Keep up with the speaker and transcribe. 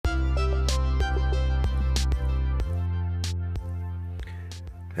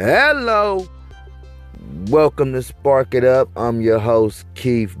Hello, welcome to Spark It Up. I'm your host,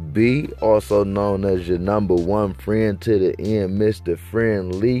 Keith B., also known as your number one friend to the end, Mr.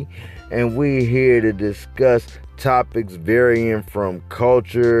 Friendly. And we're here to discuss topics varying from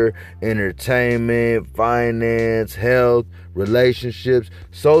culture, entertainment, finance, health, relationships,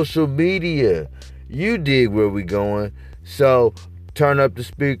 social media. You dig where we going. So turn up the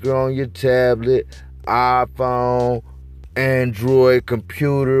speaker on your tablet, iPhone, Android,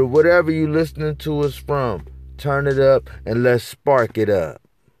 computer, whatever you listening to us from. Turn it up and let's spark it up.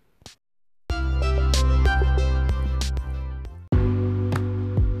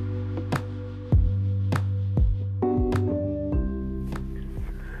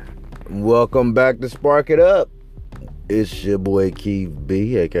 Welcome back to Spark It Up. It's your boy Keith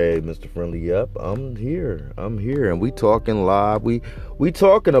B, aka Mr. Friendly Up. I'm here, and we talking live. We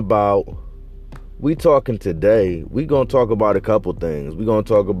talking today. We gonna talk about a couple things. We gonna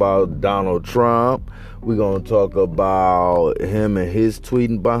talk about Donald Trump. We gonna talk about him and his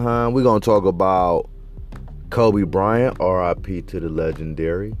tweeting behind. We gonna talk about Kobe Bryant, R.I.P. to the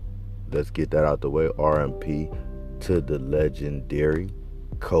legendary. Let's get that out the way. R.I.P. to the legendary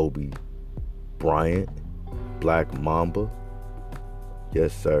Kobe Bryant, Black Mamba.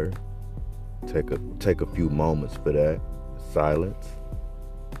 Yes, sir. Take a few moments for that. Silence.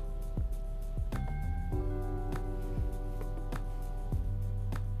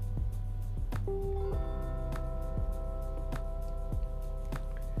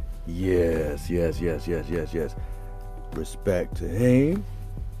 Yes. Respect to him.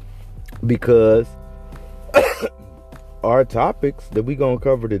 Because our topics that we gonna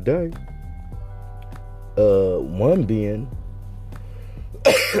cover today, one being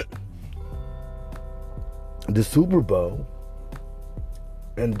the Super Bowl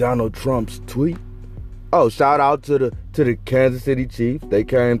and Donald Trump's tweet. Oh, shout out to the Kansas City Chiefs. They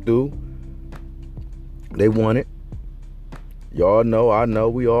came through. They won it. Y'all know, I know,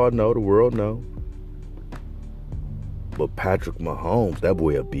 we all know, the world know. But Patrick Mahomes, that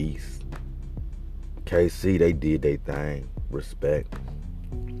boy a beast. KC, they did their thing. Respect.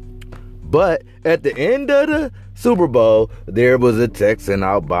 But at the end of the Super Bowl, there was a text sent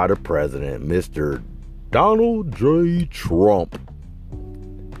out by the president, Mr. Donald J. Trump.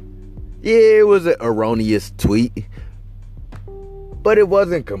 Yeah, it was an erroneous tweet. But it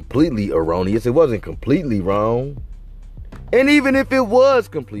wasn't completely erroneous. It wasn't completely wrong. And even if it was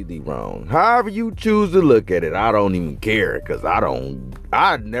completely wrong, however you choose to look at it, I don't even care, because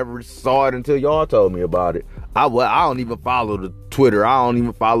I never saw it until y'all told me about it. I don't even follow the Twitter. I don't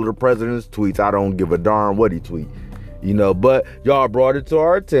even follow the president's tweets. I don't give a darn what he tweet, but y'all brought it to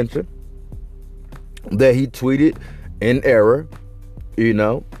our attention that he tweeted in error,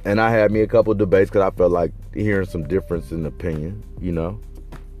 and I had me a couple debates because I felt like hearing some difference in opinion,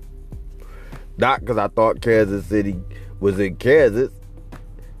 not because I thought Kansas City was in Kansas,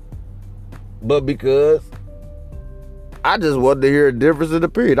 but because I just wanted to hear a difference in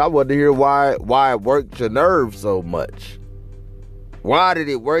opinion. I wanted to hear why it worked your nerves so much. Why did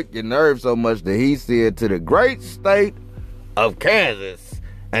it work your nerves so much that he said to the great state of Kansas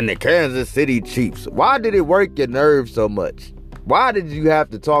and the Kansas City Chiefs? Why did it work your nerves so much? Why did you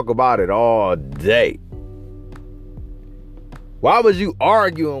have to talk about it all day? Why was you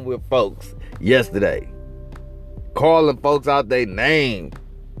arguing with folks yesterday? Calling folks out their name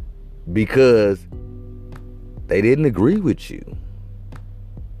because they didn't agree with you.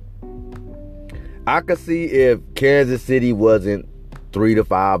 I could see if Kansas City wasn't 3 to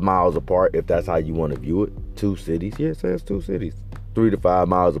 5 miles apart, if that's how you want to view it. Two cities. Yeah, it says two cities. 3 to 5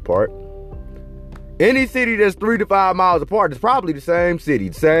 miles apart. Any city that's 3 to 5 miles apart is probably the same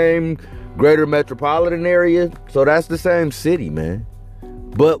city. Same greater metropolitan area. So that's the same city, man.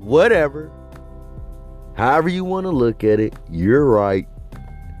 But whatever. However you want to look at it, you're right.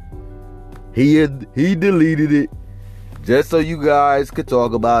 He deleted it just so you guys could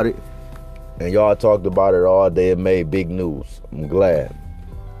talk about it. And y'all talked about it all day and made big news. I'm glad.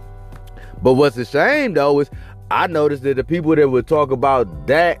 But what's a shame, though, is I noticed that the people that would talk about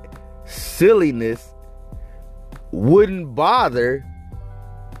that silliness wouldn't bother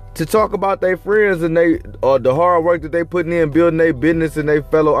to talk about their friends and the hard work that they putting in building their business and their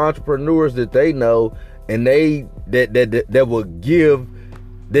fellow entrepreneurs that they know and that will give,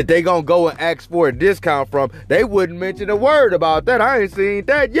 that they gonna go and ask for a discount from. They wouldn't mention a word about that. I ain't seen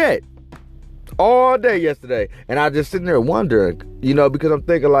that yet. All day yesterday. And I just sitting there wondering, because I'm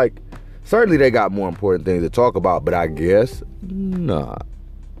thinking like, certainly they got more important things to talk about, but I guess not.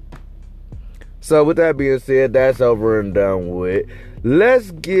 So with that being said, that's over and done with.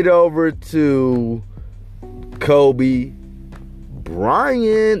 Let's get over to Kobe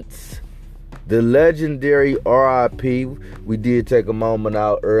Bryant, the legendary RIP. We did take a moment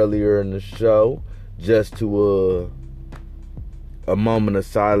out earlier in the show just to a moment of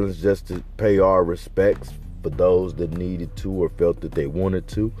silence just to pay our respects for those that needed to or felt that they wanted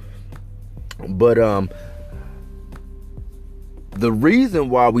to. But the reason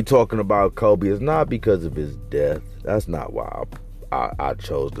why we talking about Kobe is not because of his death. That's not why I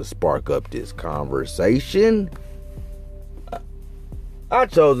chose to spark up this conversation. I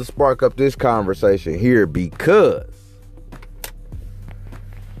chose to spark up this conversation here because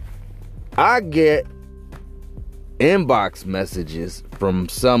I get inbox messages from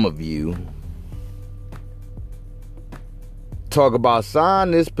some of you talk about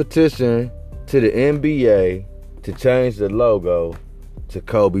sign this petition to the NBA to change the logo to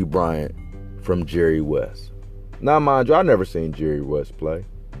Kobe Bryant from Jerry West. Now, mind you, I never seen Jerry West play.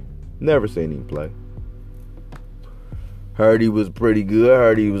 Never seen him play. Heard he was pretty good.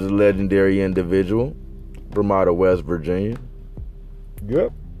 Heard he was a legendary individual from out of West Virginia.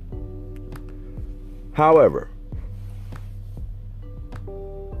 Yep. However,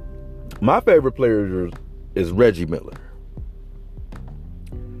 my favorite player is Reggie Miller.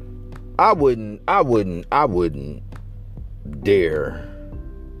 I wouldn't dare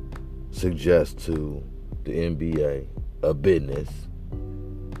suggest to the NBA, a business,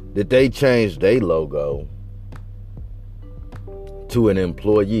 that they change their logo to an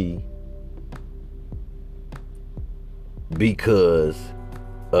employee because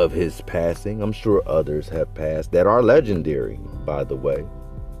of his passing. I'm sure others have passed that are legendary, by the way.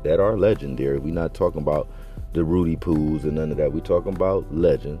 That are legendary. We're not talking about the Rudy Poos and none of that. We're talking about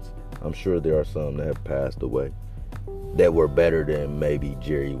legends. I'm sure there are some that have passed away that were better than maybe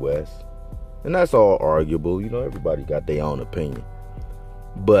Jerry West. And that's all arguable. You know, everybody got their own opinion.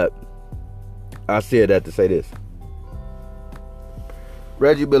 But I said that to say this.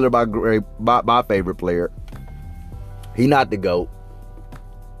 Reggie Miller, my favorite player. He not the GOAT.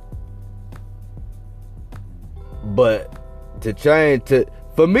 But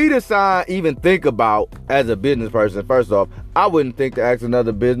for me to sign, even think about as a business person, first off, I wouldn't think to ask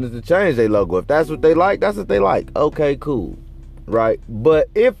another business to change their logo. If that's what they like, that's what they like. Okay, cool. Right? But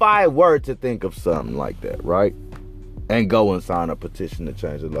if I were to think of something like that, right? And go and sign a petition to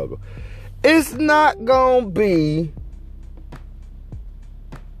change the logo, it's not going to be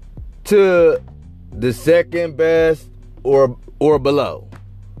to the second best or below.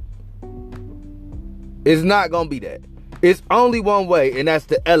 It's not going to be that. It's only one way, and that's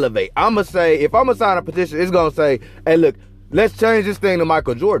to elevate. I'm going to say, if I'm going to sign a petition, it's going to say, hey, look, let's change this thing to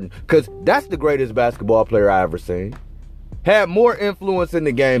Michael Jordan, because that's the greatest basketball player I ever seen. Had more influence in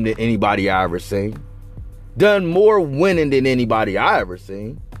the game than anybody I ever seen. Done more winning than anybody I ever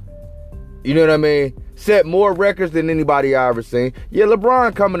seen. You know what I mean? Set more records than anybody I ever seen. Yeah,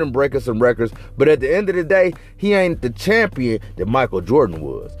 LeBron coming and breaking some records, but at the end of the day, he ain't the champion that Michael Jordan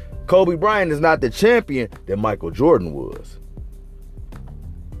was. Kobe Bryant is not the champion that Michael Jordan was.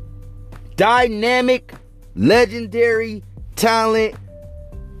 Dynamic, legendary, talent,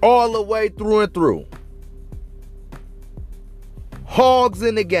 all the way through and through. Hogs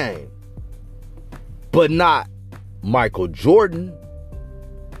in the game. But not Michael Jordan.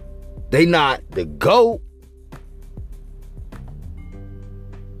 They not the GOAT.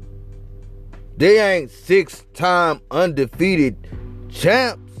 They ain't 6-time undefeated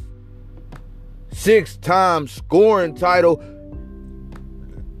champs. 6-time scoring title.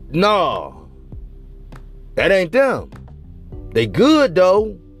 No. That ain't them. They good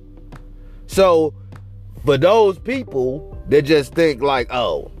though. So for those people that just think like,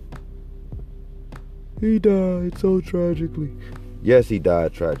 oh, he died so tragically. Yes, he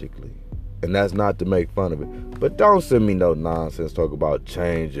died tragically. And that's not to make fun of it. But don't send me no nonsense talk about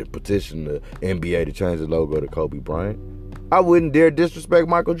change and petition the NBA to change the logo to Kobe Bryant. I wouldn't dare disrespect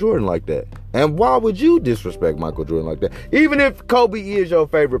Michael Jordan like that. And why would you disrespect Michael Jordan like that? Even if Kobe is your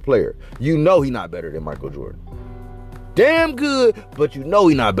favorite player, you know he's not better than Michael Jordan. Damn good, but you know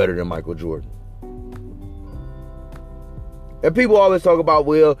he's not better than Michael Jordan. And people always talk about,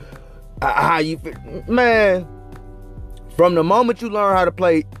 well, how you feel. Man, from the moment you learn how to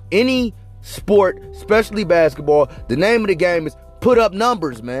play any sport, especially basketball, the name of the game is put up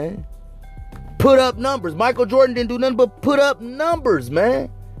numbers, man. Put up numbers. Michael Jordan didn't do nothing but put up numbers,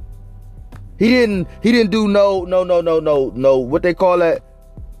 man. He didn't do no, what they call that?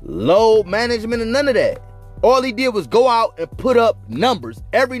 Load management and none of that. All he did was go out and put up numbers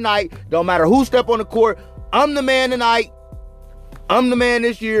every night. Don't matter who step on the court. I'm the man tonight. I'm the man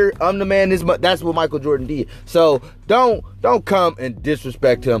this year. I'm the man this month. That's what Michael Jordan did. So don't come and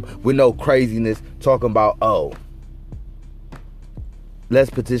disrespect him with no craziness talking about, oh, let's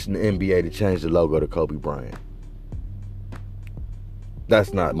petition the NBA to change the logo to Kobe Bryant.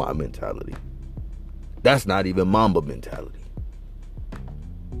 That's not my mentality. That's not even Mamba mentality.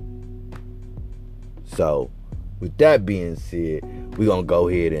 So, with that being said, we're going to go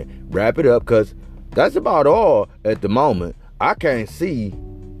ahead and wrap it up because that's about all at the moment. I can't see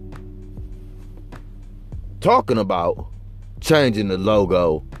talking about changing the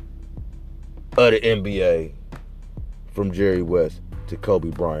logo of the NBA from Jerry West to Kobe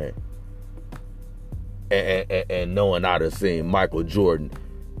Bryant. And knowing I'd have seen Michael Jordan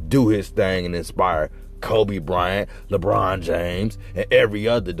do his thing and inspire Kobe Bryant, LeBron James, and every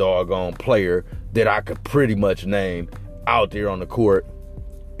other doggone player that I could pretty much name out there on the court.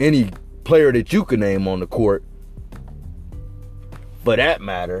 Any player that you can name on the court, for that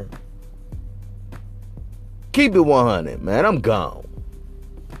matter. Keep it 100, man. I'm gone.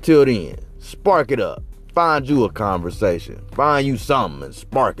 Till then, spark it up. Find you a conversation. Find you something and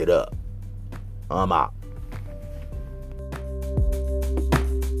spark it up. I'm out.